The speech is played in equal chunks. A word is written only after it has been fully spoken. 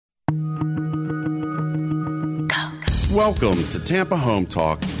Welcome to Tampa Home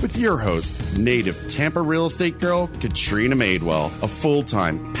Talk with your host, native Tampa real estate girl, Katrina Madewell, a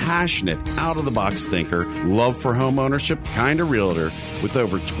full-time, passionate, out-of-the-box thinker, love for home ownership kind of realtor with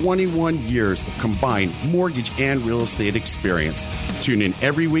over 21 years of combined mortgage and real estate experience. Tune in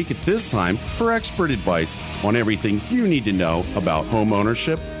every week at this time for expert advice on everything you need to know about home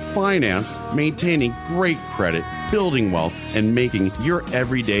ownership, finance, maintaining great credit, building wealth, and making your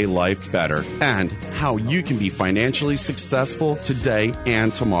everyday life better, and how you can be financially successful today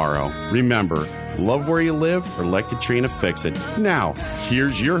and tomorrow. Remember, love where you live or let Katrina fix it. Now,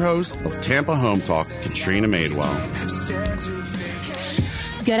 here's your host of Tampa Home Talk, Katrina Madewell.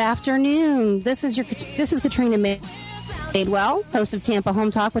 Good afternoon. This is Katrina Madewell, host of Tampa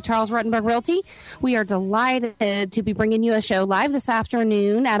Home Talk with Charles Ruttenberg Realty. We are delighted to be bringing you a show live this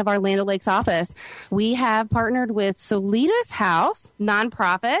afternoon out of our Land O'Lakes office. We have partnered with Solitas House,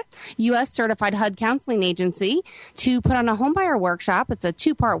 nonprofit, U.S. certified HUD counseling agency, to put on a homebuyer workshop. It's a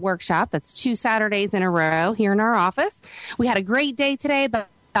two-part workshop. That's 2 Saturdays in a row here in our office. We had a great day today,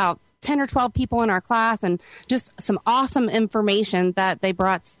 about 10 or 12 people in our class, and just some awesome information that they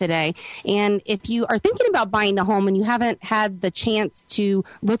brought today. And if you are thinking about buying a home and you haven't had the chance to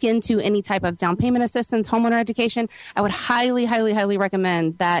look into any type of down payment assistance, homeowner education, I would highly, highly, highly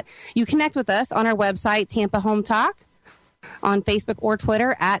recommend that you connect with us on our website, Tampa Home Talk, on Facebook or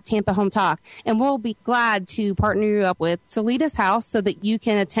Twitter at Tampa Home Talk. And we'll be glad to partner you up with Solitas House so that you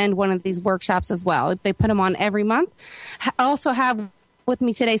can attend one of these workshops as well. They put them on every month. Also have with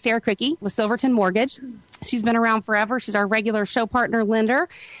me today, Sarah Cricky with Silverton Mortgage. She's been around forever. She's our regular show partner lender,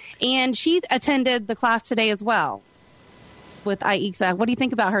 and she attended the class today as well with Aidza. What do you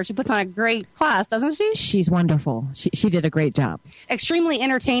think about her? She puts on a great class, doesn't she? She's wonderful. She did a great job. Extremely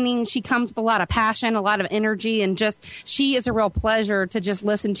entertaining. She comes with a lot of passion, a lot of energy, and she is a real pleasure to just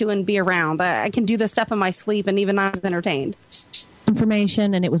listen to and be around. I can do this stuff in my sleep, and even I was entertained.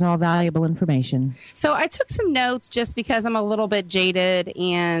 Information, and it was all valuable information. So I took some notes just because I'm a little bit jaded,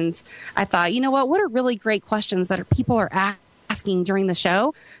 and I thought, you know what are really great questions that people are asking during the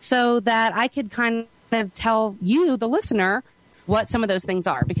show, so that I could kind of tell you, the listener, what some of those things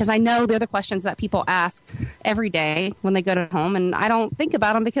are, because I know they're the questions that people ask every day when they go to home, and I don't think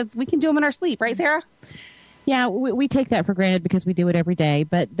about them because we can do them in our sleep, right, Sarah? Yeah, we take that for granted because we do it every day.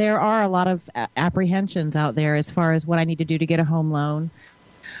 But there are a lot of apprehensions out there as far as what I need to do to get a home loan.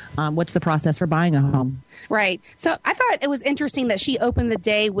 What's the process for buying a home? Right. So I thought it was interesting that she opened the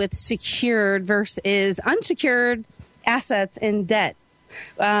day with secured versus unsecured assets and debt.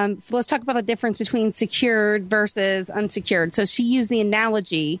 So let's talk about the difference between secured versus unsecured. So she used the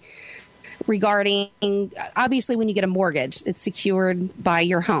analogy regarding, obviously, when you get a mortgage, it's secured by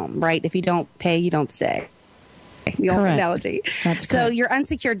your home, right? If you don't pay, you don't stay. The old analogy. That's so correct. Your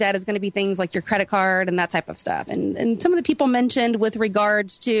unsecured debt is going to be things like your credit card and that type of stuff. And some of the people mentioned with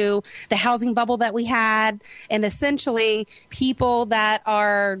regards to the housing bubble that we had, and essentially people that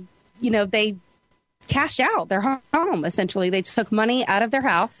are, they cashed out their home. Essentially, they took money out of their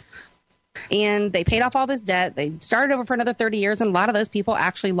house and they paid off all this debt. They started over for another 30 years, and a lot of those people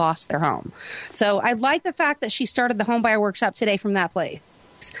actually lost their home. So I like the fact that she started the homebuyer workshop today from that place,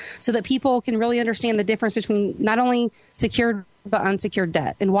 so that people can really understand the difference between not only secured but unsecured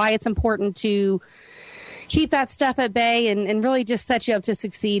debt, and why it's important to keep that stuff at bay and really just set you up to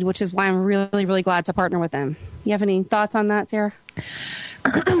succeed, which is why I'm really, really glad to partner with them. You have any thoughts on that, Sarah?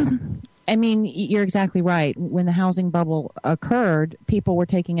 I mean, you're exactly right. When the housing bubble occurred, people were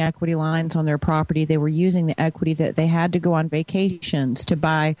taking equity lines on their property. They were using the equity that they had to go on vacations, to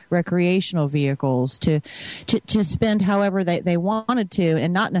buy recreational vehicles, to spend however they wanted to,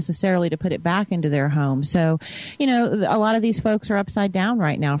 and not necessarily to put it back into their home. So, a lot of these folks are upside down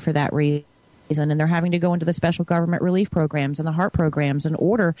right now for that reason. And they're having to go into the special government relief programs and the HARP programs in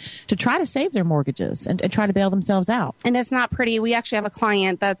order to try to save their mortgages and try to bail themselves out. And it's not pretty. We actually have a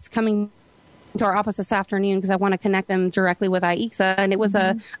client that's coming to our office this afternoon because I want to connect them directly with Aidza. And it was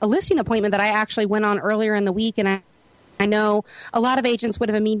a listing appointment that I actually went on earlier in the week. And I know a lot of agents would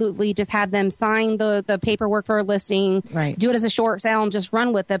have immediately just had them sign the paperwork for a listing, right, do it as a short sale and just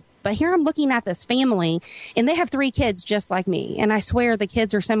run with it. But here I'm looking at this family, and they have 3 kids just like me. And I swear the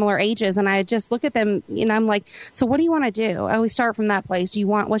kids are similar ages. And I just look at them and I'm like, so what do you want to do? I always start from that place.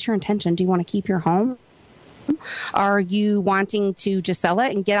 What's your intention? Do you want to keep your home? Are you wanting to just sell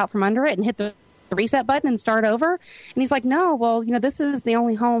it and get out from under it and hit the reset button and start over? And he's like, no, well, this is the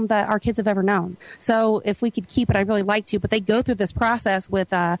only home that our kids have ever known. So if we could keep it, I'd really like to. But they go through this process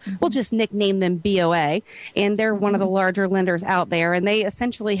with, we'll just nickname them BOA. And they're one of the larger lenders out there. And they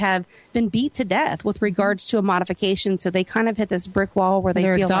essentially have been beat to death with regards to a modification. So they kind of hit this brick wall where they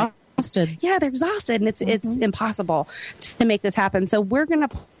feel like Yeah, they're exhausted, and it's impossible to make this happen. So we're going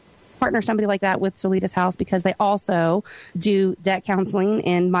to partner somebody like that with Solitas House because they also do debt counseling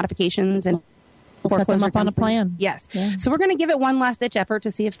and modifications and set them up on a plan. Yes. Yeah. So we're going to give it one last ditch effort to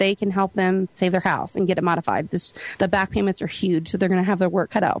see if they can help them save their house and get it modified. The back payments are huge, so they're going to have their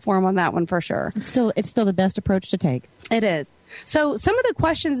work cut out for them on that one for sure. It's still the best approach to take. It is. So some of the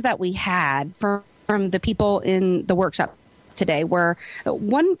questions that we had from the people in the workshop today were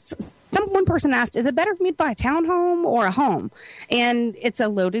one person asked, is it better for me to buy a townhome or a home? And it's a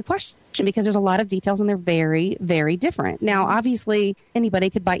loaded question because there's a lot of details and they're very, very different. Now, obviously, anybody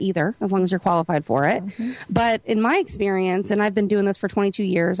could buy either as long as you're qualified for it. But in my experience, and I've been doing this for 22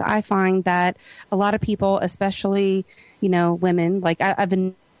 years, I find that a lot of people, especially, women, like I've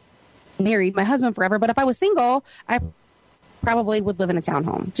been married my husband forever, but if I was single, I probably would live in a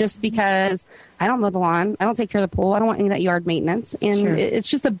townhome just because I don't mow the lawn. I don't take care of the pool. I don't want any of that yard maintenance. And it's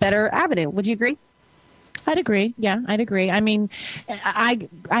just a better avenue. Would you agree? I'd agree. Yeah, I'd agree. I mean, I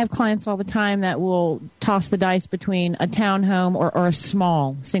have clients all the time that will toss the dice between a townhome or a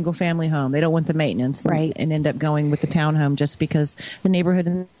small single family home. They don't want the maintenance, right, and end up going with the townhome just because the neighborhood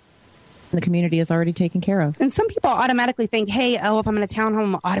and the community is already taken care of. And some people automatically think, hey, if I'm in a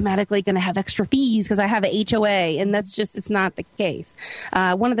townhome, I'm automatically going to have extra fees because I have an HOA. And that's just, it's not the case.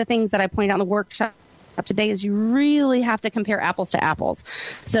 One of the things that I pointed out in the workshop today is you really have to compare apples to apples.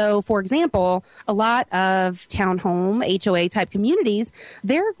 So, for example, a lot of townhome HOA type communities,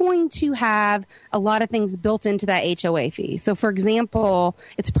 they're going to have a lot of things built into that HOA fee. So, for example,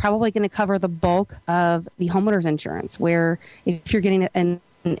 it's probably going to cover the bulk of the homeowner's insurance, where if you're getting an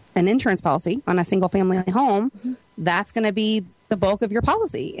insurance policy on a single family home, that's going to be the bulk of your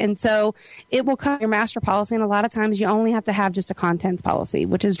policy. And so it will cover your master policy. And a lot of times you only have to have just a contents policy,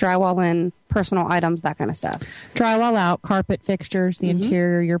 which is drywall in, personal items, that kind of stuff. Drywall out, carpet, fixtures, the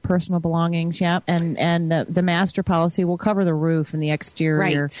interior, your personal belongings. Yep. And the master policy will cover the roof and the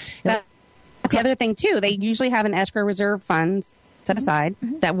exterior. Right. That's the other thing too. They usually have an escrow reserve fund set aside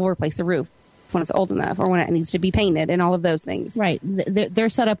that will replace the roof when it's old enough or when it needs to be painted and all of those things. Right. They're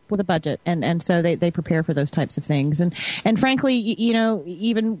set up with a budget, and so they prepare for those types of things. And frankly,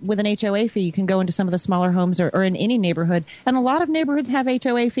 even with an HOA fee, you can go into some of the smaller homes or in any neighborhood, and a lot of neighborhoods have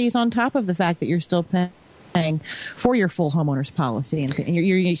HOA fees on top of the fact that you're still paying for your full homeowner's policy, and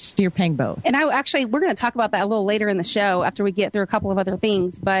you're paying both. And we're going to talk about that a little later in the show after we get through a couple of other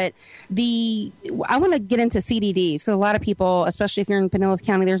things. But I want to get into CDDs because a lot of people, especially if you're in Pinellas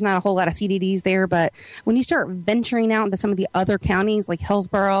County, there's not a whole lot of CDDs there. But when you start venturing out into some of the other counties like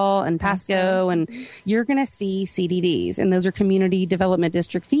Hillsborough and Pasco, and you're going to see CDDs, and those are community development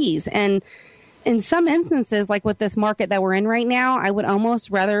district fees. And in some instances, like with this market that we're in right now, I would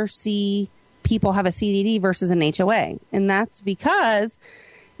almost rather see people have a CDD versus an HOA. And that's because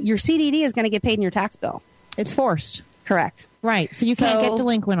your CDD is going to get paid in your tax bill. It's forced. Correct. Right. So you can't get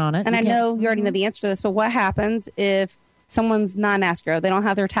delinquent on it. And I know you already know the answer to this, but what happens if someone's non-escrow, they don't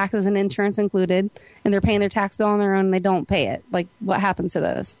have their taxes and insurance included, and they're paying their tax bill on their own and they don't pay it? Like, what happens to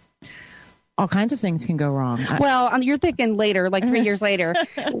those? All kinds of things can go wrong. Well, you're thinking later, like 3 years later.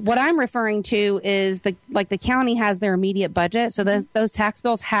 What I'm referring to is the county has their immediate budget, so those tax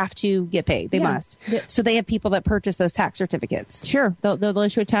bills have to get paid. They must. So they have people that purchase those tax certificates. Sure, they'll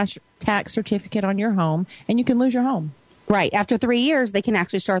issue a tax certificate on your home, and you can lose your home. Right. After 3 years, they can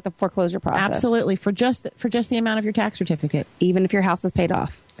actually start the foreclosure process. Absolutely, for just the amount of your tax certificate, even if your house is paid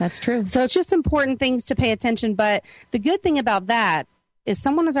off. That's true. So it's just important things to pay attention. But the good thing about that is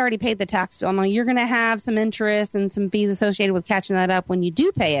someone has already paid the tax bill. Now, you're going to have some interest and some fees associated with catching that up when you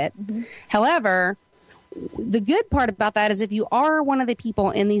do pay it. However, the good part about that is if you are one of the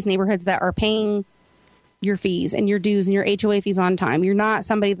people in these neighborhoods that are paying your fees and your dues and your HOA fees on time, you're not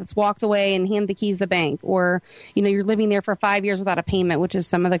somebody that's walked away and handed the keys to the bank, or, you're living there for 5 years without a payment, which is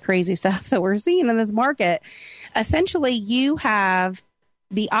some of the crazy stuff that we're seeing in this market. Essentially, you have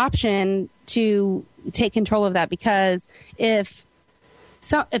the option to take control of that, because if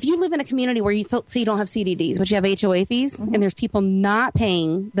you live in a community where you don't have CDDs, but you have HOA fees, and there's people not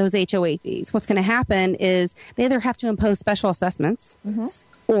paying those HOA fees, what's going to happen is they either have to impose special assessments,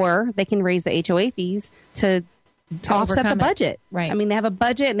 or they can raise the HOA fees to offset the budget. Right. I mean, they have a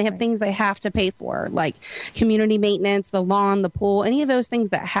budget and they have things they have to pay for, like community maintenance, the lawn, the pool, any of those things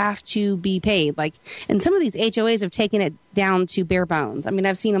that have to be paid. And some of these HOAs have taken it down to bare bones. I mean,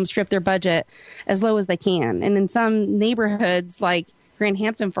 I've seen them strip their budget as low as they can. And in some neighborhoods, like Grand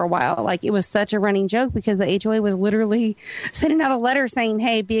Hampton for a while. Like, it was such a running joke because the HOA was literally sending out a letter saying,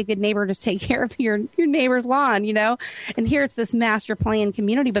 hey, be a good neighbor, just take care of your neighbor's lawn, you know? And here it's this master plan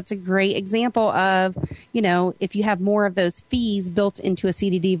community, but it's a great example of, you know, if you have more of those fees built into a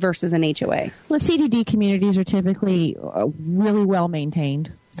CDD versus an HOA. Well, CDD communities are typically really well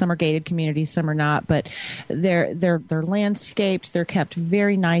maintained. Some are gated communities, some are not, but they're landscaped. They're kept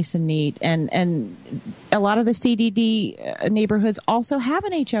very nice and neat, and a lot of the CDD neighborhoods also have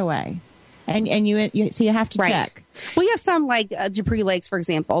an HOA, and so you have to check. Well, you have some like Dupree Lakes, for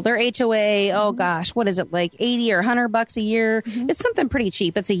example. Their HOA, oh gosh, what is it, like $80 or $100 a year? It's something pretty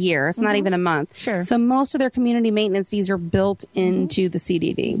cheap. It's a year. It's not even a month. Sure. So most of their community maintenance fees are built into the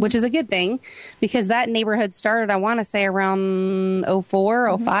CDD, which is a good thing because that neighborhood started, I want to say, around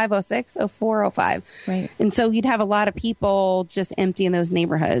 04, 05, 06, 04, 05. Right. And so you'd have a lot of people just emptying those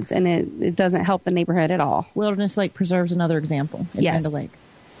neighborhoods, and it doesn't help the neighborhood at all. Wilderness Lake Preserve's another example. Yes. Brenda Lake.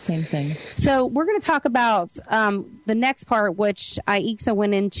 Same thing. So we're going to talk about the next part, which Aidza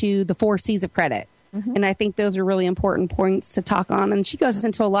went into the 4 C's of credit. And I think those are really important points to talk on. And she goes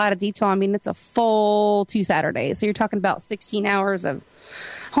into a lot of detail. I mean, it's a full 2 Saturdays. So you're talking about 16 hours of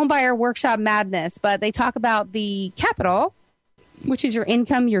homebuyer workshop madness. But they talk about the capital, which is your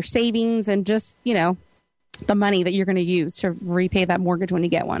income, your savings, and just, you know, the money that you're going to use to repay that mortgage when you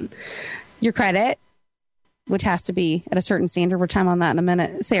get one. Your credit, which has to be at a certain standard. We'll chime on that in a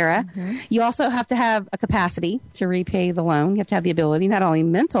minute, Sarah. You also have to have a capacity to repay the loan. You have to have the ability, not only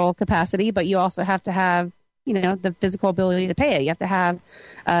mental capacity, but you also have to have, you know, the physical ability to pay it. You have to have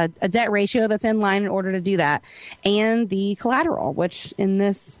a debt ratio that's in line in order to do that. And the collateral, which in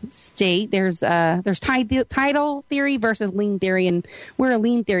this state, there's title theory versus lien theory. And we're a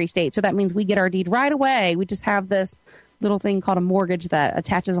lien theory state. So that means we get our deed right away. We just have this little thing called a mortgage that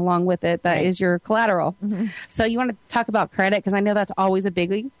attaches along with it that is your collateral. So you want to talk about credit, because I know that's always a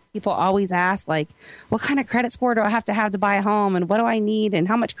biggie. People always ask, like, what kind of credit score do I have to buy a home, and what do I need, and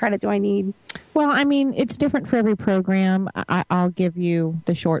how much credit do I need? Well, I mean, it's different for every program. I'll give you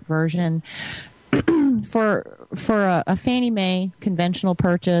the short version. For a Fannie Mae conventional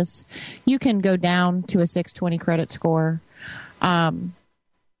purchase, you can go down to a 620 credit score.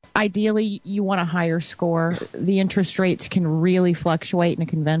 Ideally, you want a higher score. The interest rates can really fluctuate in a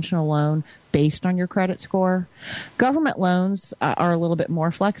conventional loan based on your credit score. Government loans are a little bit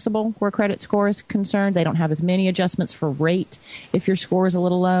more flexible where credit score is concerned. They don't have as many adjustments for rate if your score is a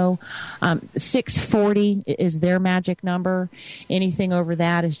little low. 640 is their magic number. Anything over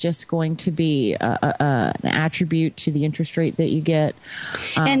that is just going to be an attribute to the interest rate that you get.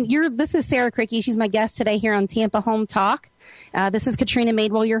 And this is Sarah Cricky. She's my guest today here on Tampa Home Talk. This is Katrina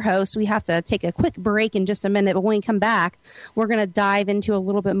Madewell, your host. We have to take a quick break in just a minute, but when we come back, we're going to dive into a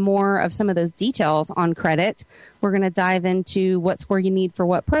little bit more of some of those details on credit. We're going to dive into what score you need for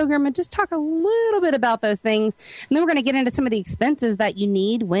what program and just talk a little bit about those things. And then we're going to get into some of the expenses that you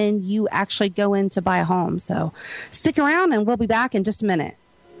need when you actually go in to buy a home. So stick around and we'll be back in just a minute.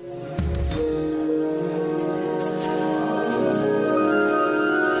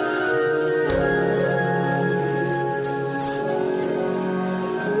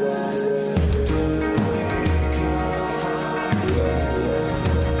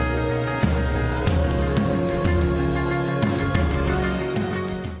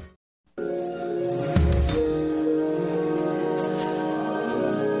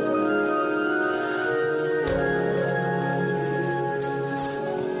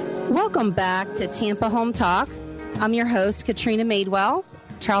 Welcome back to Tampa Home Talk. I'm your host, Katrina Madewell,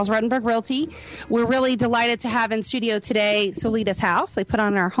 Charles Ruttenberg Realty. We're really delighted to have in studio today Solitas House. They put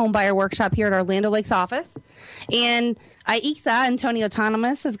on our home buyer workshop here at our Land O'Lakes office. And Aidza Antonio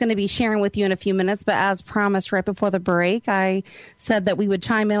Thomas is going to be sharing with you in a few minutes. But as promised right before the break, I said that we would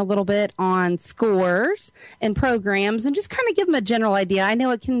chime in a little bit on scores and programs and just kind of give them a general idea. I know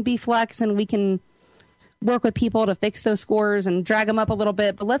it can be flex and we can work with people to fix those scores and drag them up a little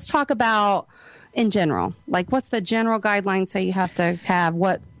bit. But let's talk about in general, like what's the general guideline say you have to have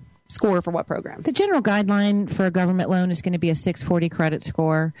what score for what program? The general guideline for a government loan is going to be a 640 credit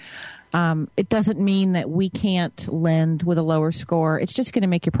score. It doesn't mean that we can't lend with a lower score. It's just going to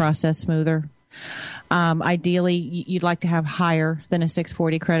make your process smoother. Ideally, you'd like to have higher than a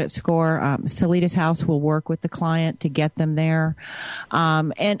 640 credit score. Solitas House will work with the client to get them there.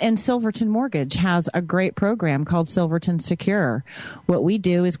 And Silverton Mortgage has a great program called Silverton Secure. What we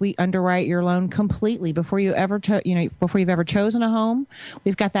do is we underwrite your loan completely before you ever, before you've ever chosen a home.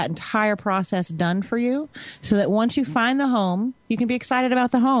 We've got that entire process done for you so that once you find the home, you can be excited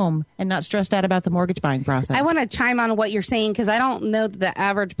about the home and not stressed out about the mortgage buying process. I want to chime on what you're saying because I don't know that the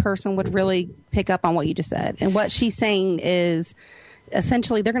average person would really pick up on what you just said. And what she's saying is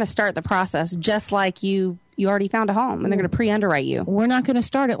essentially they're going to start the process just like you already found a home, and they're going to pre-underwrite you. We're not going to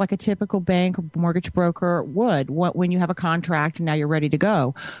start it like a typical bank or mortgage broker would when you have a contract and now you're ready to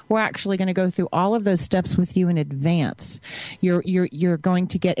go. We're actually going to go through all of those steps with you in advance. You're going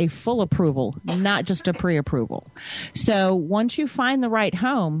to get a full approval, not just a pre-approval. So once you find the right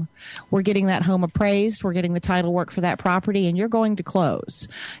home, we're getting that home appraised, we're getting the title work for that property, and you're going to close.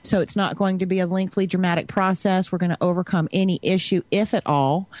 So it's not going to be a lengthy, dramatic process. We're going to overcome any issue, if at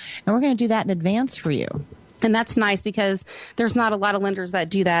all, and we're going to do that in advance for you. And that's nice because there's not a lot of lenders that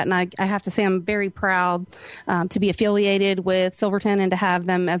do that. And I have to say I'm very proud to be affiliated with Silverton and to have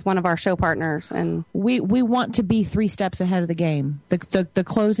them as one of our show partners. And we want to be 3 steps ahead of the game. The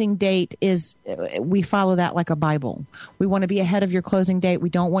closing date is, we follow that like a Bible. We want to be ahead of your closing date.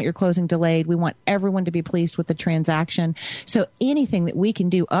 We don't want your closing delayed. We want everyone to be pleased with the transaction. So anything that we can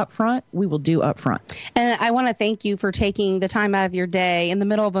do up front, we will do up front. And I want to thank you for taking the time out of your day in the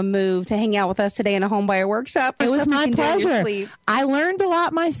middle of a move to hang out with us today in a home buyer workshop. It was my pleasure. I learned a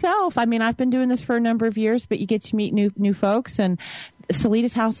lot myself. I mean, I've been doing this for a number of years, but you get to meet new folks. And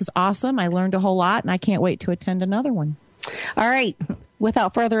Solita's house is awesome. I learned a whole lot, and I can't wait to attend another one. All right.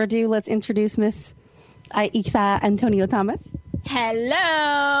 Without further ado, let's introduce Miss Aidza Antonio Thomas.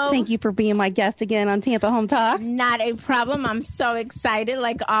 Hello. Thank you for being my guest again on Tampa Home Talk. Not a problem. I'm so excited,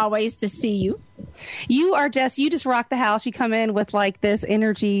 like always, to see you. You just rock the house. You come in with like this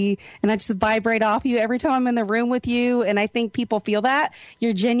energy, and I just vibrate off you every time I'm in the room with you. And I think people feel that.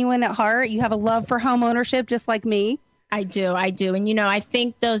 You're genuine at heart. You have a love for home ownership, just like me. I do. And, I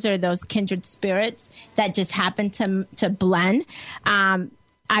think those are those kindred spirits that just happen to blend.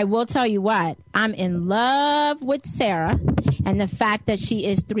 I will tell you what, I'm in love with Sarah and the fact that she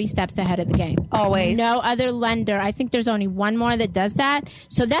is 3 steps ahead of the game. Always. No other lender. I think there's only one more that does that.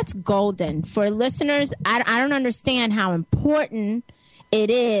 So that's golden. For listeners, I don't understand how important it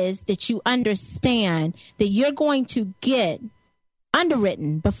is that you understand that you're going to get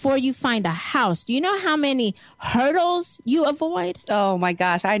underwritten before you find a house. Do you know how many hurdles you avoid? Oh, my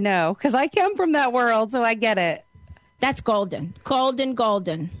gosh. I know, because I come from that world, so I get it. That's golden.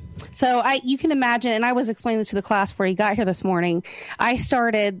 Golden. So you can imagine, and I was explaining this to the class before you got here this morning. I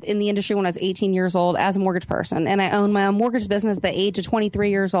started in the industry when I was 18 years old as a mortgage person, and I owned my own mortgage business at the age of 23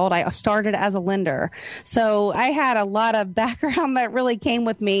 years old. I started as a lender. So I had a lot of background that really came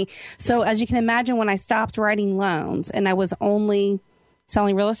with me. So as you can imagine, when I stopped writing loans and I was only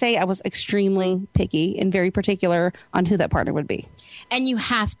selling real estate, I was extremely picky and very particular on who that partner would be. And you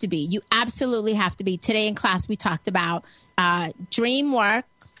have to be. You absolutely have to be. Today in class, we talked about dream work,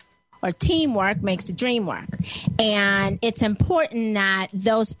 or teamwork makes the dream work. And it's important that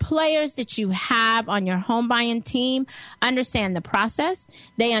those players that you have on your home buying team understand the process.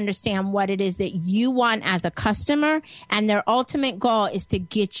 They understand what it is that you want as a customer, and their ultimate goal is to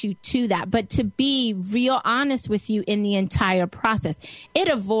get you to that, but to be real honest with you in the entire process. It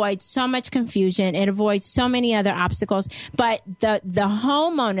avoids so much confusion. It avoids so many other obstacles, but the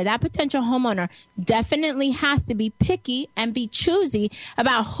homeowner, that potential homeowner, definitely has to be picky and be choosy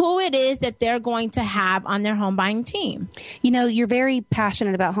about who it is that they're going to have on their home buying team. You're very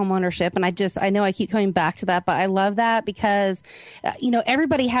passionate about home ownership, and I know I keep coming back to that, but I love that because,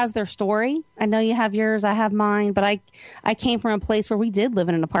 everybody has their story. I know you have yours, I have mine, but I came from a place where we did live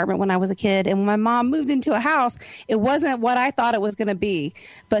in an apartment when I was a kid, and when my mom moved into a house, it wasn't what I thought it was going to be,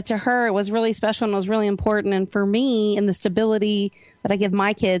 but to her, it was really special and it was really important, and for me, and the stability that I give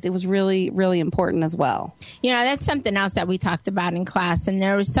my kids, it was really, really important as well. That's something else that we talked about in class. And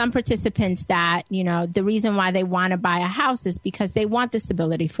there were some participants that, the reason why they want to buy a house is because they want the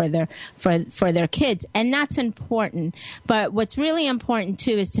stability for their kids. And that's important. But what's really important,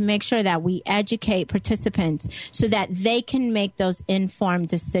 too, is to make sure that we educate participants so that they can make those informed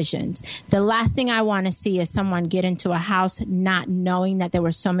decisions. The last thing I want to see is someone get into a house not knowing that there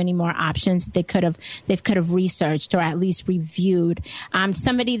were so many more options they could have researched or at least reviewed.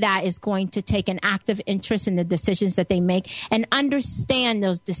 Somebody that is going to take an active interest in the decisions that they make and understand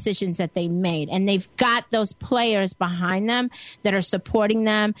those decisions that they made. And they've got those players behind them that are supporting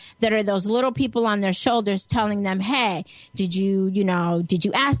them, that are those little people on their shoulders telling them, hey, did you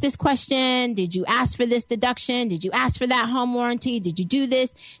ask this question? Did you ask for this deduction? Did you ask for that home warranty? Did you do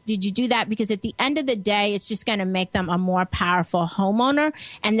this? Did you do that? Because at the end of the day, it's just going to make them a more powerful homeowner,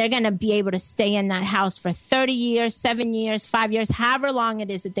 and they're going to be able to stay in that house for 30 years, 7 years, 5 years, however long it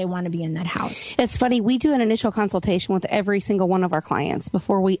is that they want to be in that house. It's funny. We do an initial consultation with every single one of our clients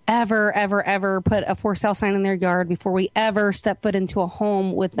before we ever put a for sale sign in their yard, before we ever step foot into a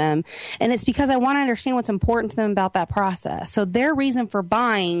home with them. And it's because I want to understand what's important to them about that process. So their reason for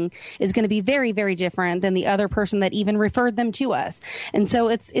buying is going to be very, very different than the other person that even referred them to us. And so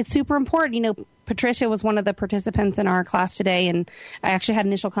it's super important. You know, Patricia was one of the participants in our class today, and I actually had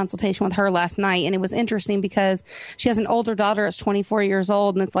initial consultation with her last night, and it was interesting because she has an older daughter that's 24 years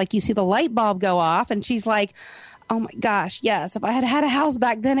old, and it's like you see the light bulb go off, and she's like, oh my gosh, yes, if I had had a house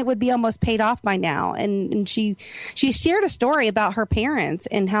back then, it would be almost paid off by now. And she shared a story about her parents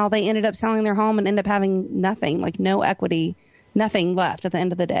and how they ended up selling their home and ended up having nothing, like no equity, nothing left at the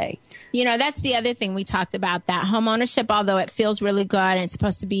end of the day. You know, that's the other thing we talked about, that home ownership, although it feels really good and it's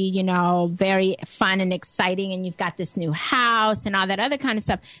supposed to be, you know, very fun and exciting, and you've got this new house and all that other kind of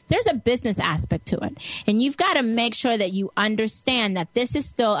stuff, there's a business aspect to it. And you've got to make sure that you understand that this is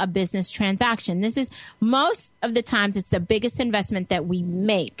still a business transaction. This is, most of the times, it's the biggest investment that we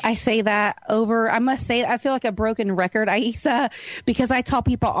make. I say that I must say, I feel like a broken record, Aidza, because I tell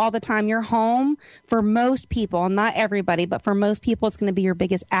people all the time, your home, for most people, not everybody, but for most people, it's going to be your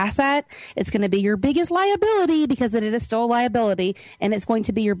biggest asset. It's going to be your biggest liability, because it is still a liability, and it's going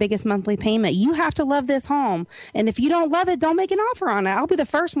to be your biggest monthly payment. You have to love this home. And if you don't love it, don't make an offer on it. I'll be the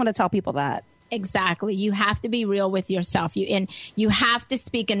first one to tell people that. Exactly. You have to be real with yourself. You have to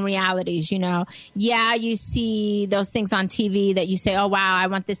speak in realities, you know. Yeah, you see those things on TV that you say, oh, wow, I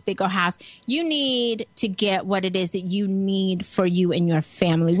want this big old house. You need to get what it is that you need for you and your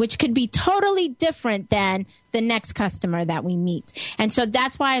family, which could be totally different than the next customer that we meet. And so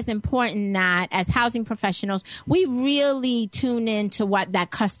that's why it's important that as housing professionals, we really tune into what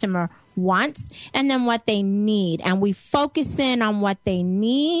that customer wants and then what they need, and we focus in on what they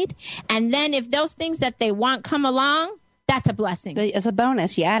need, and then if those things that they want come along, that's a blessing. It's a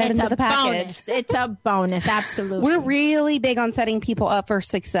bonus. You add it into the package. Bonus. It's a bonus. Absolutely. We're really big on setting people up for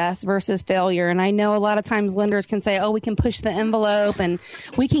success versus failure. And I know a lot of times lenders can say, oh, we can push the envelope and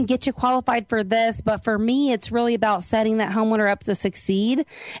we can get you qualified for this. But for me, it's really about setting that homeowner up to succeed.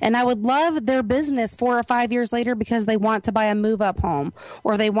 And I would love their business 4 or 5 years later because they want to buy a move up home,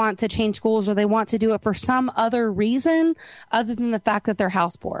 or they want to change schools, or they want to do it for some other reason other than the fact that they're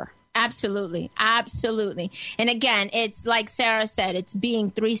house poor. Absolutely. Absolutely. And again, it's like Sarah said, it's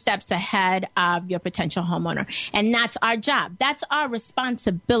being 3 steps ahead of your potential homeowner. And that's our job. That's our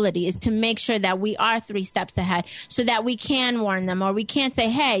responsibility, is to make sure that we are 3 steps ahead so that we can warn them, or we can't say,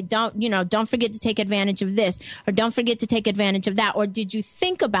 hey, don't forget to take advantage of this, or don't forget to take advantage of that. Or did you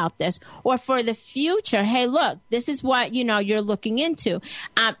think about this? Or for the future, hey, look, this is what, you're looking into.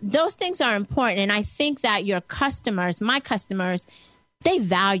 Those things are important. And I think that your customers, my customers, they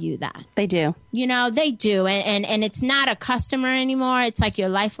value that. They do. They do. And it's not a customer anymore. It's like your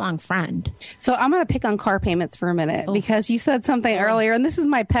lifelong friend. So I'm going to pick on car payments for a minute because you said something earlier, and this is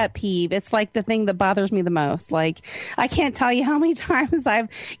my pet peeve. It's like the thing that bothers me the most. Like, I can't tell you how many times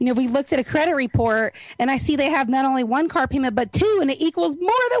we looked at a credit report and I see they have not only 1 car payment, but 2, and it equals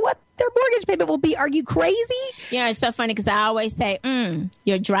more than what their mortgage payment will be. Are you crazy? It's so funny because I always say,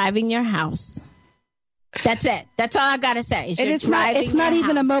 you're driving your house. That's it. That's all I got to say. And it's not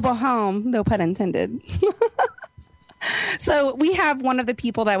even a mobile home, no pun intended. So we have one of the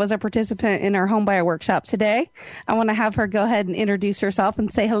people that was a participant in our home buyer workshop today. I want to have her go ahead and introduce herself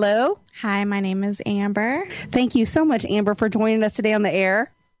and say hello. Hi, my name is Amber. Thank you so much, Amber, for joining us today on the air.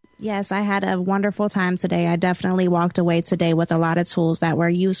 Yes, I had a wonderful time today. I definitely walked away today with a lot of tools that were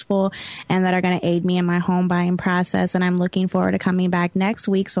useful and that are going to aid me in my home buying process. And I'm looking forward to coming back next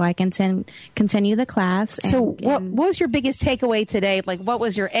week so I can continue the class. So what was your biggest takeaway today? Like, what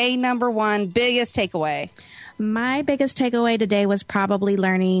was your number one biggest takeaway? My biggest takeaway today was probably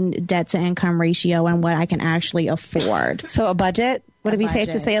learning debt to income ratio and what I can actually afford. So a budget? Would it be safe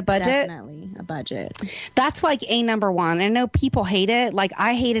to say a budget? Definitely a budget. That's like number one. I know people hate it. Like,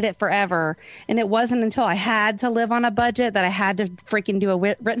 I hated it forever. And it wasn't until I had to live on a budget that I had to freaking do a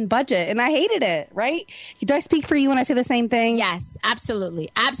written budget. And I hated it, right? Do I speak for you when I say the same thing? Yes,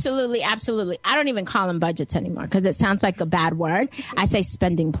 absolutely. Absolutely. Absolutely. I don't even call them budgets anymore because it sounds like a bad word. I say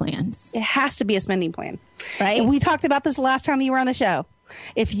spending plans. It has to be a spending plan. Right? And we talked about this last time you were on the show.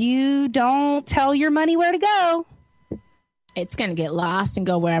 If you don't tell your money where to go, it's going to get lost and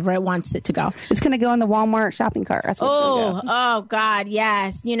go wherever it wants it to go. It's going to go in the Walmart shopping cart. That's where it's going to go. Oh, God,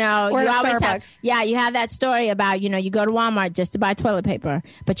 yes. Or you always Starbucks. You have that story about, you go to Walmart just to buy toilet paper,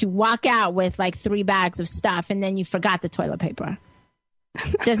 but you walk out with like 3 bags of stuff and then you forgot the toilet paper.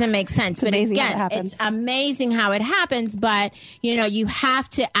 Doesn't make sense. But again, it's amazing how it happens. But, you have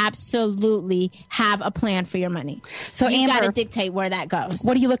to absolutely have a plan for your money. So you got to dictate where that goes.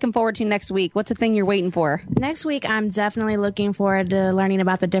 What are you looking forward to next week? What's the thing you're waiting for? Next week, I'm definitely looking forward to learning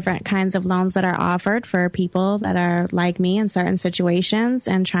about the different kinds of loans that are offered for people that are like me in certain situations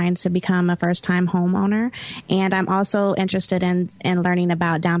and trying to become a first-time homeowner. And I'm also interested in learning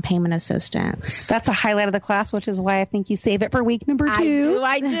about down payment assistance. That's a highlight of the class, which is why I think you save it for week number 2.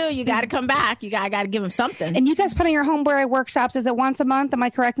 I do. You got to come back. I got to give them something. And you guys put on your homebuyer workshops. Is it once a month? Am I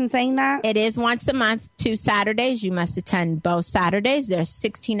correct in saying that? It is once a month, 2 Saturdays. You must attend both Saturdays. They're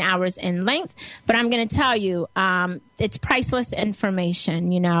 16 hours in length. But I'm going to tell you, it's priceless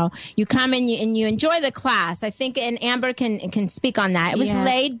information. You come and you enjoy the class. I think, and Amber can speak on that. It was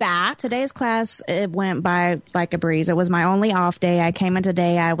laid back. Today's class, it went by like a breeze. It was my only off day. I came in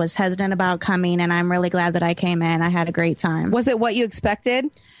today. I was hesitant about coming, and I'm really glad that I came in. I had a great time. Was it what you expected?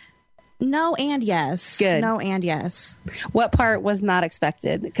 No and yes. Good. No and yes. What part was not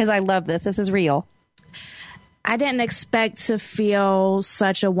expected? Because I love this. This is real. I didn't expect to feel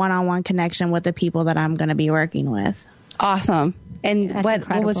such a one-on-one connection with the people that I'm going to be working with. Awesome. And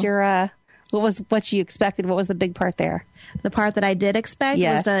what was your what you expected? What was the big part there? The part that I did expect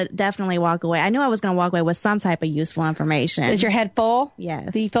was to definitely walk away. I knew I was going to walk away with some type of useful information. Is your head full?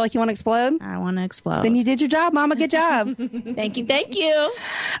 Yes. Do you feel like you want to explode? I want to explode. Then you did your job, Mama. Good job. Thank you.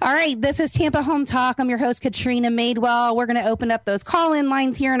 All right. This is Tampa Home Talk. I'm your host, Katrina Madewell. We're going to open up those call-in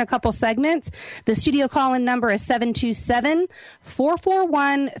lines here in a couple segments. The studio call-in number is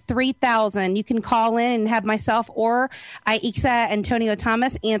 727-441-3000. You can call in and have myself or Aidza Antonio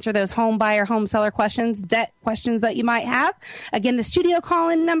Thomas answer those home buyer, home seller questions, debt questions that you might have. Again, the studio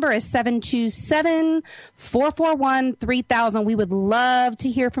call-in number is 727-441-3000. We would love to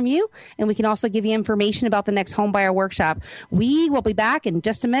hear from you, and we can also give you information about the next home buyer workshop. We will be back in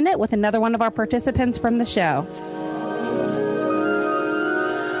just a minute with another one of our participants from the show.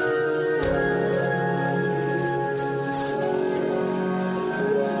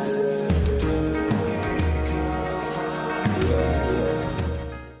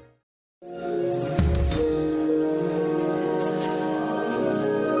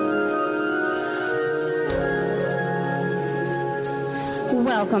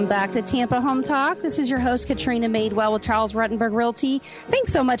 Welcome back to Tampa Home Talk. This is your host, Katrina Madewell with Charles Ruttenberg Realty.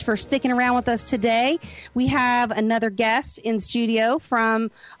 Thanks so much for sticking around with us today. We have another guest in studio from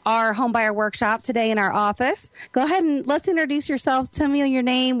our homebuyer workshop today in our office. Go ahead and let's introduce yourself. Tell me your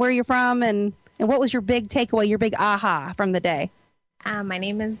name, where you're from, and what was your big takeaway, your big aha from the day? My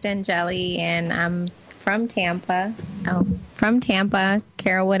name is Dangeli, and I'm from Tampa.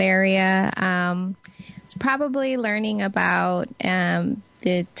 Carrollwood area. It's probably learning about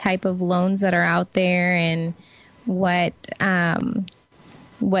the type of loans that are out there and the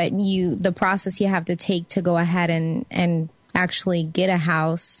process you have to take to go ahead and actually get a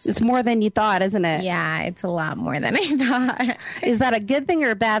house. It's more than you thought, isn't it? Yeah, it's a lot more than I thought. Is that a good thing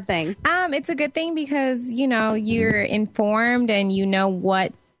or a bad thing? It's a good thing because, you're informed and you know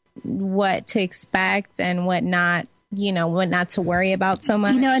what to expect and what not to worry about so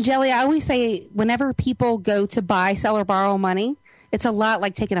much. Angeli, I always say whenever people go to buy, sell, or borrow money, it's a lot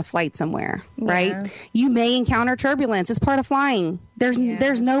like taking a flight somewhere, right? Yeah. You may encounter turbulence. It's part of flying. There's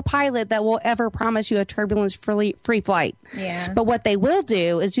no pilot that will ever promise you a turbulence-free flight. Yeah. But what they will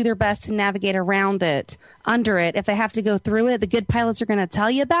do is do their best to navigate around it, under it. If they have to go through it, the good pilots are going to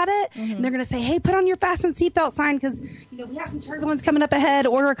tell you about it. Mm-hmm. And they're going to say, hey, put on your fasten seatbelt sign because we have some turbulence coming up ahead.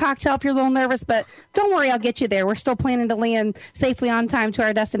 Order a cocktail if you're a little nervous. But don't worry, I'll get you there. We're still planning to land safely on time to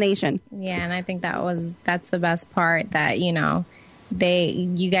our destination. Yeah, and I think that's the best part that, you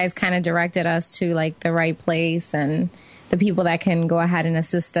guys kind of directed us to like the right place and the people that can go ahead and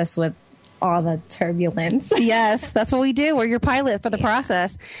assist us with all the turbulence. Yes, that's what we do. We're your pilot for the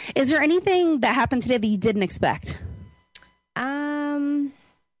process. Is there anything that happened today that you didn't expect? There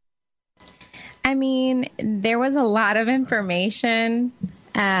was a lot of information.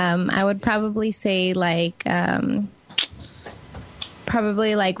 I would probably say what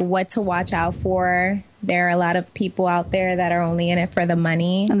to watch out for. There are a lot of people out there that are only in it for the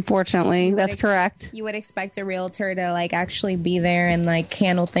money. Unfortunately, that's correct. You would expect a realtor to actually be there and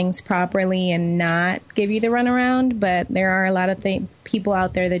handle things properly and not give you the runaround. But there are a lot of people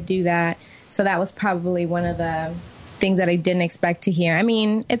out there that do that. So that was probably one of the things that I didn't expect to hear.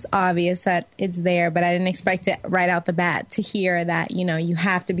 It's obvious that it's there, but I didn't expect it right out the bat to hear that, you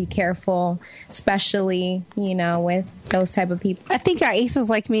have to be careful, especially, with those type of people. I think our aces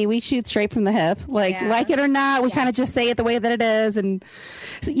like me, we shoot straight from the hip. Like it or not, we kind of just say it the way that it is. And,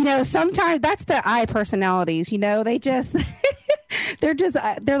 sometimes that's the I personalities, they just... they're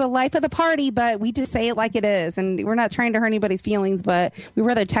the life of the party, but we just say it like it is. And we're not trying to hurt anybody's feelings, but we'd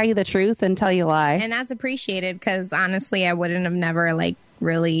rather tell you the truth than tell you a lie. And that's appreciated because honestly, I wouldn't have never like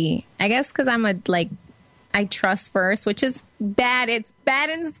really, I guess because I trust first, which is bad. It's bad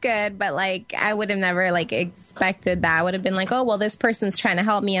and it's good, but like I would have never like expected that. I would have been like, oh, well, this person's trying to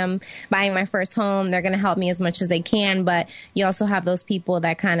help me. I'm buying my first home. They're going to help me as much as they can. But you also have those people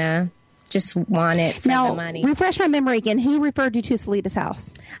that kind of just want it for the money. Refresh my memory again. Who referred you to Solita's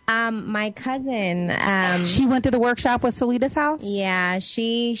house? My cousin. She went through the workshop with Solita's house? Yeah,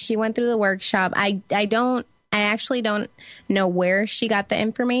 she went through the workshop. I actually don't know where she got the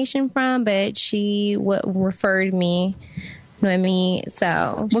information from, but she referred me.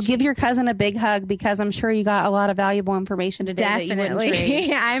 So well, give your cousin a big hug because I'm sure you got a lot of valuable information today. Definitely. That you wouldn't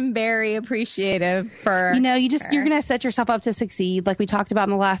trade. I'm very appreciative for you're going to set yourself up to succeed. Like we talked about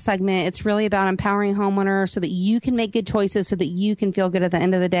in the last segment, it's really about empowering homeowners so that you can make good choices so that you can feel good at the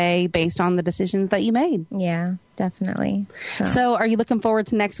end of the day based on the decisions that you made. Yeah, definitely. So are you looking forward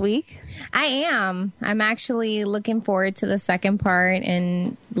to next week? I am. I'm actually looking forward to the second part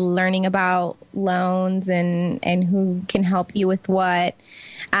and learning about loans and who can help you with what,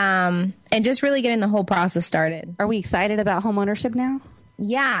 and just really getting the whole process started. Are we excited about home ownership now?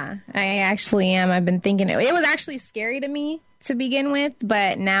 Yeah, I actually am. I've been thinking it was actually scary to me to begin with,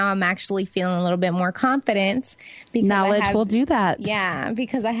 but now I'm actually feeling a little bit more confident. Because knowledge will do that. Yeah,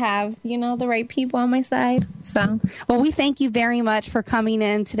 because I have, the right people on my side. So, well, we thank you very much for coming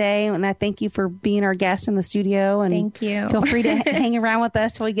in today, and I thank you for being our guest in the studio. And thank you. Feel free to hang around with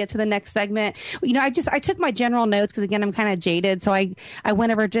us till we get to the next segment. I took my general notes because again, I'm kind of jaded, so I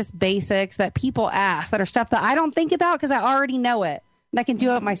went over just basics that people ask that are stuff that I don't think about because I already know it. And I can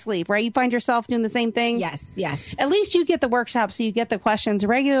do it in my sleep, right? You find yourself doing the same thing? Yes. At least you get the workshop, so you get the questions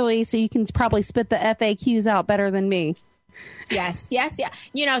regularly, so you can probably spit the FAQs out better than me. Yes.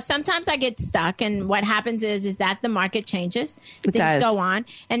 Sometimes I get stuck, and what happens is that the market changes. Things go on,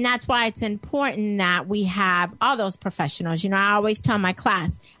 and that's why it's important that we have all those professionals. I always tell my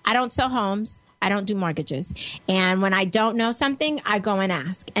class, I don't sell homes. I don't do mortgages. And when I don't know something, I go and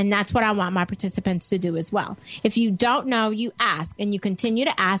ask. And that's what I want my participants to do as well. If you don't know, you ask, and you continue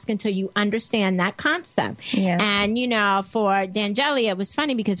to ask until you understand that concept. Yeah. And, for D'Angeli, it was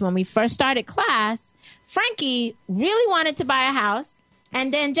funny because when we first started class, Frankie really wanted to buy a house.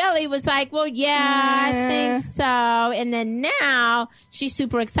 And then Jelly was like, well, yeah, I think so. And then now she's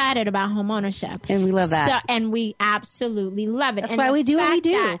super excited about home ownership. And we love that. And we absolutely love it. That's why we do what we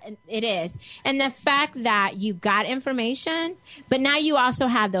do. It is. And the fact that you got information, but now you also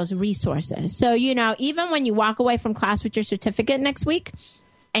have those resources. So, even when you walk away from class with your certificate next week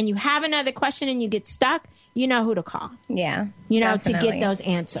and you have another question and you get stuck, you know who to call. Yeah. To get those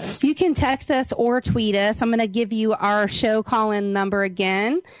answers. You can text us or tweet us. I'm going to give you our show call-in number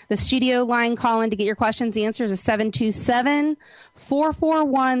again. The studio line call-in to get your questions answers is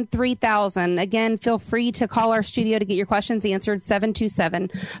 727-441-3000. Again, feel free to call our studio to get your questions answered,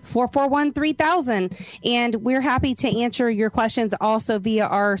 727-441-3000. And we're happy to answer your questions also via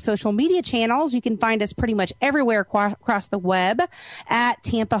our social media channels. You can find us pretty much everywhere across the web at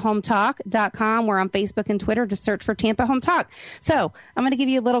TampaHometalk.com. We're on Facebook and Twitter. Just search for Tampa Home Talk. So I'm going to give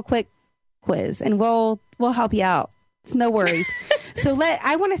you a little quick quiz, and we'll help you out. It's no worries. So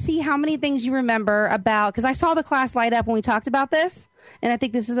I want to see how many things you remember about, because I saw the class light up when we talked about this, and I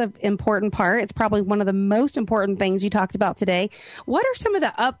think this is an important part. It's probably one of the most important things you talked about today. What are some of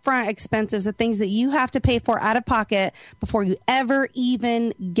the upfront expenses, the things that you have to pay for out of pocket before you ever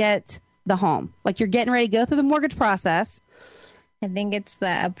even get the home? Like you're getting ready to go through the mortgage process. I think it's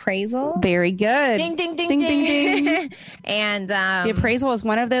the appraisal. Very good. Ding, ding, ding, ding, ding. Ding. And the appraisal is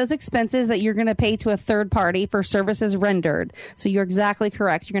one of those expenses that you're going to pay to a third party for services rendered. So you're exactly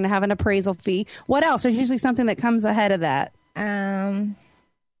correct. You're going to have an appraisal fee. What else? There's usually something that comes ahead of that.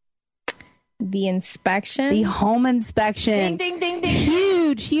 The inspection. The home inspection. Ding, ding, ding, ding.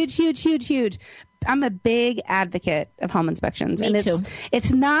 Huge, huge, huge, huge, huge. I'm a big advocate of home inspections. Me too. It's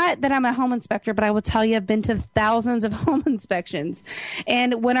not that I'm a home inspector, but I will tell you, I've been to thousands of home inspections.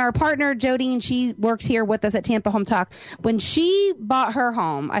 And when our partner, Jody, and she works here with us at Tampa Home Talk, when she bought her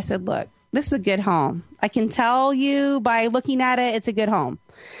home, I said, look, this is a good home. I can tell you by looking at it, it's a good home.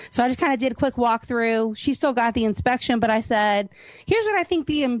 So I just kind of did a quick walkthrough. She still got the inspection, but I said, here's what I think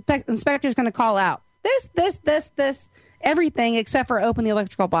the inspector is going to call out. This, everything except for open the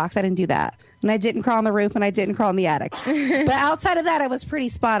electrical box. I didn't do that. And I didn't crawl on the roof, and I didn't crawl in the attic. But outside of that, I was pretty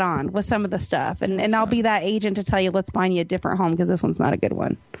spot on with some of the stuff. And I'll be that agent to tell you, let's find you a different home because this one's not a good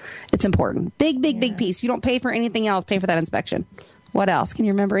one. It's important. Big piece. If you don't pay for anything else, pay for that inspection. What else? Can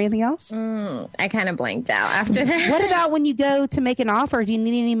you remember anything else? I kind of blanked out after that. What about when you go to make an offer? Do you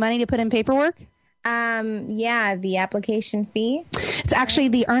need any money to put in paperwork? Yeah, the application fee. It's actually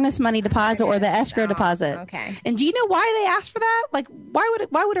the earnest money deposit or the escrow deposit. Okay. And do you know why they ask for that? Like,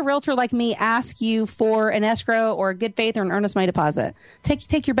 why would a realtor like me ask you for an escrow or a good faith or an earnest money deposit?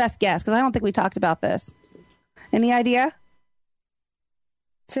 Take your best guess, because I don't think we talked about this. Any idea?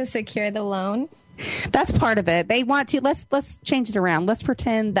 To secure the loan. That's part of it. They want to. Let's change it around. Let's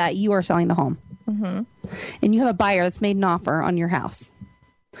pretend that you are selling the home, and you have a buyer that's made an offer on your house.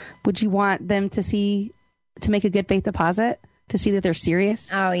 Would you want them to make a good faith deposit to see that they're serious?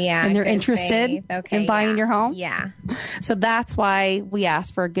 Oh, yeah. And they're interested in buying your home? Yeah. So that's why we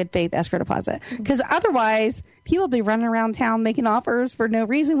ask for a good faith escrow deposit. Because otherwise, people be running around town making offers for no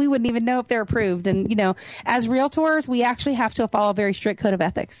reason. We wouldn't even know if they're approved. And, as realtors, we actually have to follow a very strict code of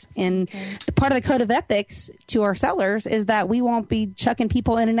ethics. And the part of the code of ethics to our sellers is that we won't be chucking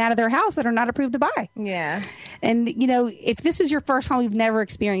people in and out of their house that are not approved to buy. Yeah. And, if this is your first home, we've never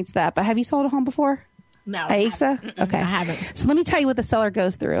experienced that. But have you sold a home before? No. Aidza? Okay. I haven't. So let me tell you what the seller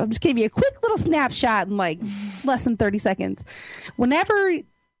goes through. I'm just giving you a quick little snapshot in less than 30 seconds. Whenever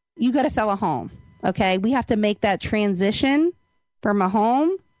you go to sell a home, okay, we have to make that transition from a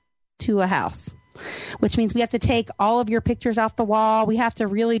home to a house, which means we have to take all of your pictures off the wall. We have to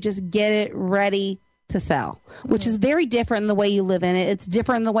really just get it ready to sell, which is very different than the way you live in it. It's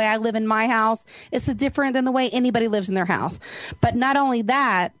different than the way I live in my house. It's different than the way anybody lives in their house. But not only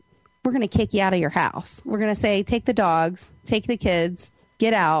that, we're going to kick you out of your house. We're going to say, take the dogs, take the kids,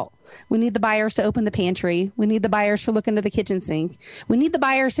 get out. We need the buyers to open the pantry. We need the buyers to look into the kitchen sink. We need the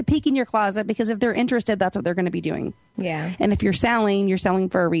buyers to peek in your closet, because if they're interested, that's what they're going to be doing. Yeah. And if you're selling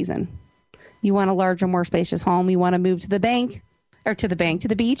for a reason. You want a larger, more spacious home. You want to move to the beach. Whatever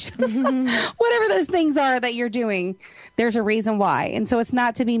those things are that you're doing, there's a reason why. And so it's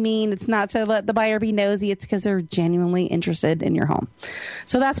not to be mean. It's not to let the buyer be nosy. It's because they're genuinely interested in your home.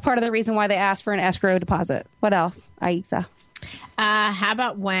 So that's part of the reason why they ask for an escrow deposit. What else, Aidza? How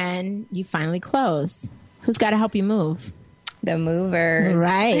about when you finally close? Who's got to help you move? The movers.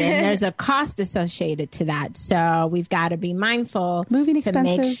 Right. And there's a cost associated to that. So we've got to be mindful Moving to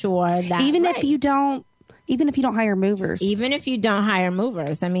expenses. make sure that Even if you don't hire movers. Even if you don't hire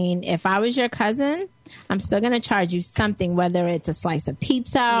movers. I mean, if I was your cousin, I'm still going to charge you something, whether it's a slice of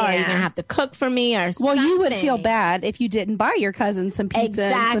pizza or you're going to have to cook for me or something. Well, you would feel bad if you didn't buy your cousin some pizza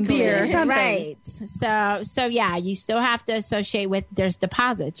and some beer or something. Right. So yeah, you still have to associate with, there's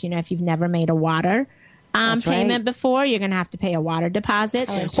deposits. If you've never made a water payment before, you're going to have to pay a water deposit.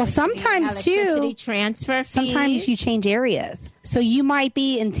 Well, sometimes electricity transfer fees. Sometimes you change areas. So you might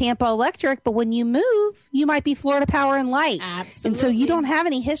be in Tampa Electric, but when you move, you might be Florida Power and Light. Absolutely. And so you don't have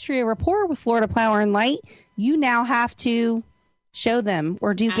any history or rapport with Florida Power and Light. You now have to show them,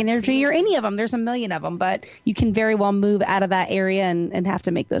 or Duke Energy, or any of them. There's a million of them, but you can very well move out of that area and have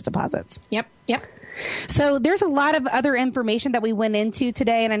to make those deposits. Yep. So there's a lot of other information that we went into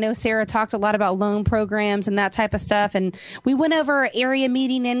today. And I know Sarah talked a lot about loan programs and that type of stuff. And we went over area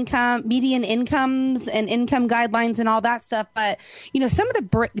median incomes and income guidelines and all that stuff. But, some of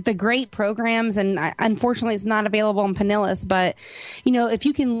the great programs, and unfortunately it's not available in Pinellas, but, if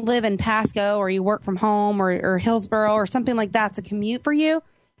you can live in Pasco or you work from home or Hillsborough or something like that's a commute for you,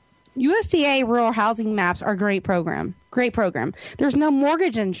 USDA rural housing maps are a great program. There's no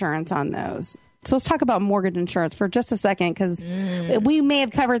mortgage insurance on those. So let's talk about mortgage insurance for just a second, because we may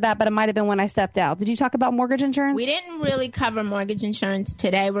have covered that, but it might have been when I stepped out. Did you talk about mortgage insurance? We didn't really cover mortgage insurance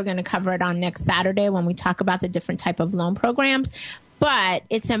today. We're going to cover it on next Saturday when we talk about the different type of loan programs. But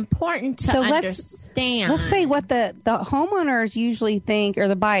it's important to understand. Let's say what the homeowners usually think, or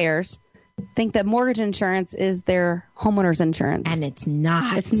the buyers think, that mortgage insurance is their homeowner's insurance. And it's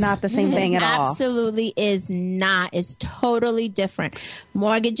not. It's not the same thing at all. Absolutely is not. It's totally different.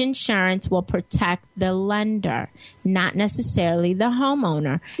 Mortgage insurance will protect the lender, not necessarily the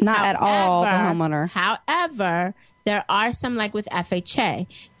homeowner. Not at all the homeowner. However, there are some, like with FHA,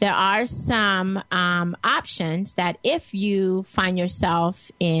 there are some options that if you find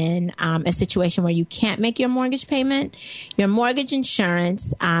yourself in a situation where you can't make your mortgage payment, your mortgage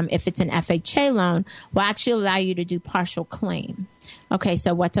insurance, if it's an FHA loan, will actually allow you to do partial claim. Okay,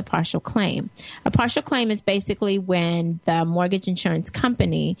 so what's a partial claim? A partial claim is basically when the mortgage insurance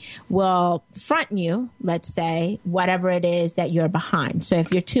company will front you, let's say, whatever it is that you're behind. So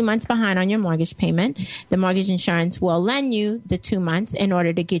if you're 2 months behind on your mortgage payment, the mortgage insurance will lend you the 2 months in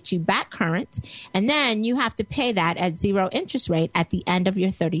order to get you back current. And then you have to pay that at 0 interest rate at the end of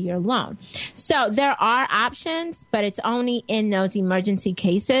your 30-year loan. So there are options, but it's only in those emergency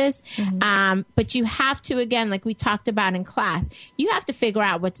cases. But you have to, again, like we talked about in class, you have to figure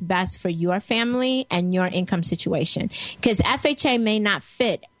out what's best for your family and your income situation, because FHA may not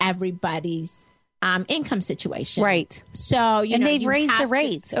fit everybody's income situation. Right. So, and they've raised the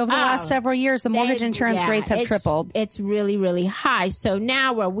rates over the last several years. The mortgage insurance rates have tripled. It's really, really high. So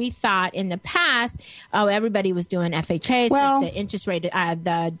now where we thought in the past, everybody was doing FHAs, well, the interest rate,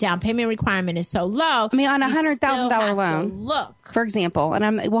 the down payment requirement is so low. I mean, on $100,000 loan, look, for example,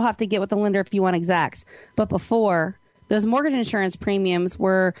 and we'll have to get with the lender if you want exacts, but before, those mortgage insurance premiums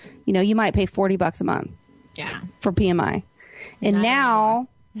were, you might pay $40 a month. Yeah. For PMI. And now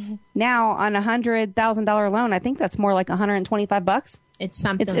on $100,000 loan, I think that's more like $125. It's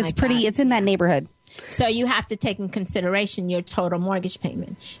something it's pretty, that. It's in that neighborhood. So you have to take in consideration your total mortgage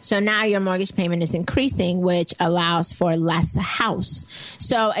payment. So now your mortgage payment is increasing, which allows for less house.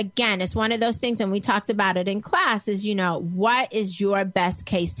 So again, it's one of those things, and we talked about it in class, is, what is your best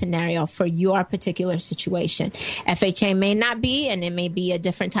case scenario for your particular situation? FHA may not be, and it may be a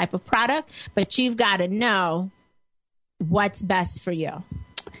different type of product, but you've got to know what's best for you.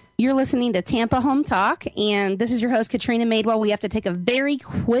 You're listening to Tampa Home Talk, and this is your host, Katrina Madewell. We have to take a very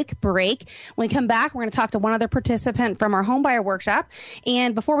quick break. When we come back, we're going to talk to one other participant from our homebuyer workshop.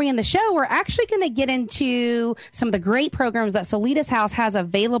 And before we end the show, we're actually going to get into some of the great programs that Solitas House has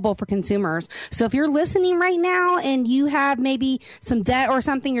available for consumers. So if you're listening right now and you have maybe some debt or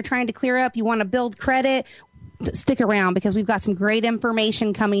something you're trying to clear up, you want to build credit, stick around because we've got some great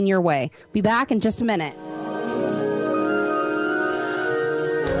information coming your way. Be back in just a minute.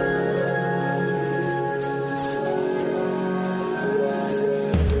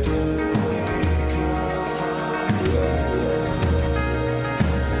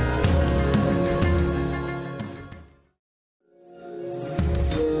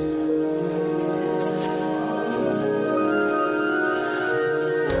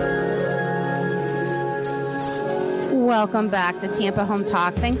 Welcome back to Tampa Home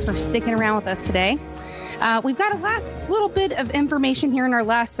Talk. Thanks for sticking around with us today. We've got a last little bit of information here in our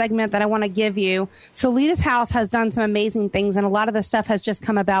last segment that I want to give you. Solitas House has done some amazing things, and a lot of the stuff has just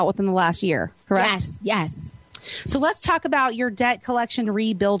come about within the last year, correct? Yes. So let's talk about your debt collection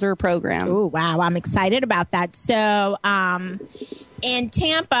rebuilder program. Oh, wow. I'm excited about that. So in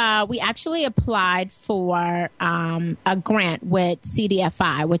Tampa, we actually applied for a grant with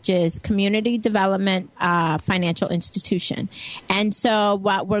CDFI, which is Community Development Financial Institution. And so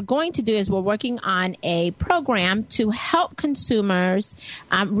what we're going to do is we're working on a program to help consumers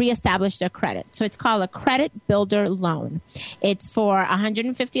reestablish their credit. So it's called a Credit Builder Loan. It's for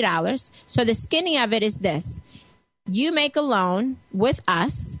 $150. So the skinny of it is this. You make a loan with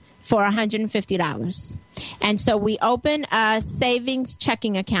us for $150. And so we open a savings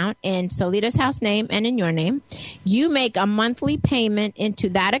checking account in Solitas House name and in your name. You make a monthly payment into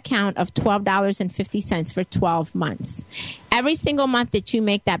that account of $12.50 for 12 months. Every single month that you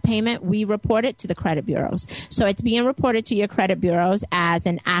make that payment, we report it to the credit bureaus. So it's being reported to your credit bureaus as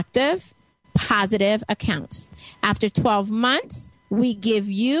an active, positive account. After 12 months, we give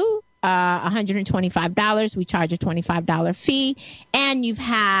you $125. We charge a $25 fee, and you've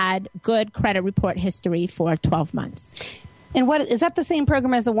had good credit report history for 12 months. And what is that the same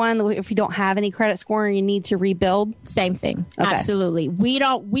program as the one if you don't have any credit score and you need to rebuild? Same thing. Okay. Absolutely. We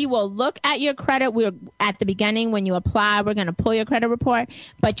will look at your credit. We're at the beginning when you apply, we're going to pull your credit report,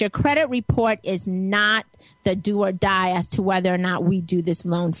 but your credit report is not the do or die as to whether or not we do this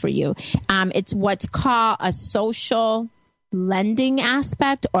loan for you. It's what's called a social lending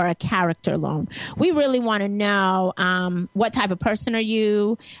aspect or a character loan. We really want to know what type of person are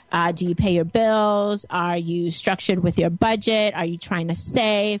you? Do you pay your bills? Are you structured with your budget? Are you trying to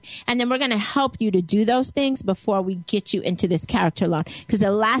save? And then we're going to help you to do those things before we get you into this character loan, because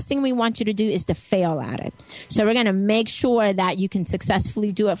the last thing we want you to do is to fail at it. So we're going to make sure that you can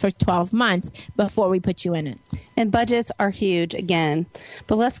successfully do it for 12 months before we put you in it. And budgets are huge again.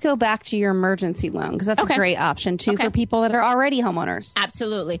 But let's go back to your emergency loan, because that's a great option too for people that are already homeowners.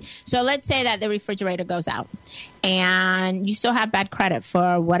 Absolutely. So let's say that the refrigerator goes out and you still have bad credit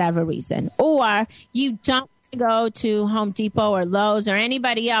for whatever reason, or you don't go to Home Depot or Lowe's or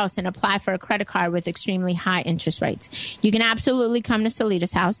anybody else and apply for a credit card with extremely high interest rates. You can absolutely come to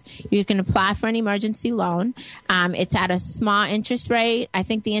Solitas house. You can apply for an emergency loan. It's at a small interest rate. I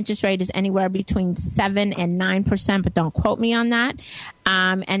think the interest rate is anywhere between 7% and 9%, but don't quote me on that.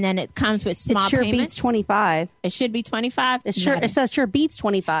 And then it comes with small payments. It sure beats 25. It should be 25. It says sure beats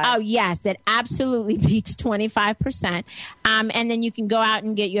 25. Oh yes, it absolutely beats 25%. And then you can go out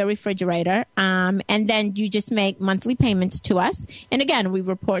and get your refrigerator. And then you just make monthly payments to us. And again, we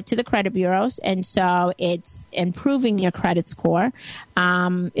report to the credit bureaus. And so it's improving your credit score.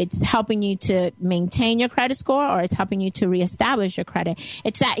 It's helping you to maintain your credit score, or it's helping you to reestablish your credit.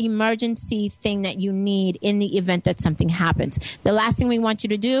 It's that emergency thing that you need in the event that something happens. The last thing we want you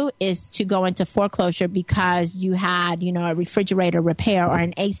to do is to go into foreclosure because you had, a refrigerator repair or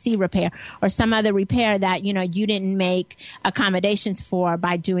an AC repair or some other repair that, you didn't make accommodations for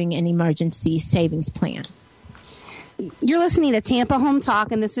by doing an emergency savings plan. You're listening to Tampa Home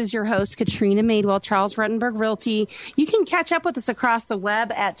Talk, and this is your host, Katrina Madewell, Charles Ruttenberg Realty. You can catch up with us across the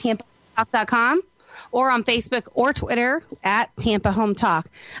web at tampahometalk.com or on Facebook or Twitter at Tampa Home Talk.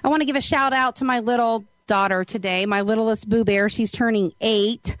 I want to give a shout out to my little daughter today, my littlest Boo Bear. She's turning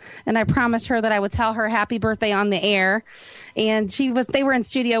 8, and I promised her that I would tell her happy birthday on the air. And they were in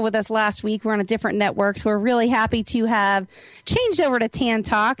studio with us last week. We're on a different network, so we're really happy to have changed over to Tan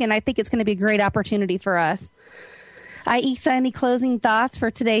Talk, and I think it's going to be a great opportunity for us. Aidza, any closing thoughts for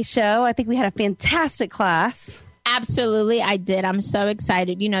today's show? I think we had a fantastic class. Absolutely, I did. I'm so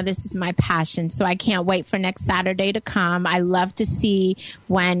excited. This is my passion, so I can't wait for next Saturday to come. I love to see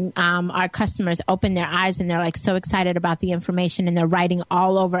when our customers open their eyes and they're like so excited about the information, and they're writing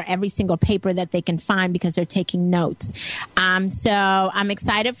all over every single paper that they can find because they're taking notes. So I'm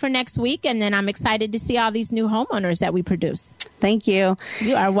excited for next week, and then I'm excited to see all these new homeowners that we produce. Thank you.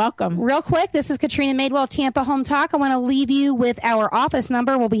 You are welcome. Real quick, this is Katrina Madewell, Tampa Home Talk. I want to leave you with our office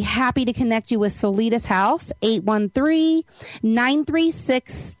number. We'll be happy to connect you with Solitas House,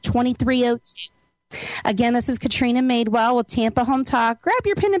 813-936-2302. Again, this is Katrina Madewell with Tampa Home Talk. Grab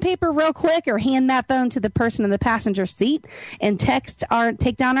your pen and paper real quick, or hand that phone to the person in the passenger seat and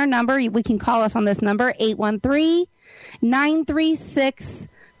take down our number. We can call us on this number,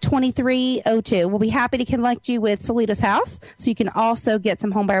 813-936-2302. We'll be happy to connect you with Solitas House, so you can also get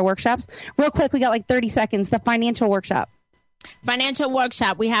some homebuyer workshops. Real quick, we got like 30 seconds. The financial workshop. Financial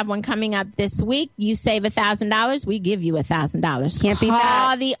workshop. We have one coming up this week. You save $1,000. We give you $1,000. Can't beat that.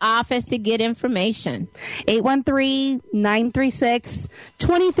 Call the office to get information.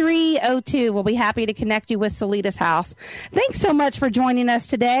 813-936-2302. We'll be happy to connect you with Solitas House. Thanks so much for joining us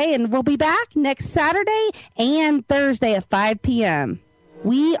today, and we'll be back next Saturday and Thursday at 5 p.m.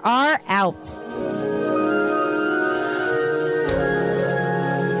 We are out.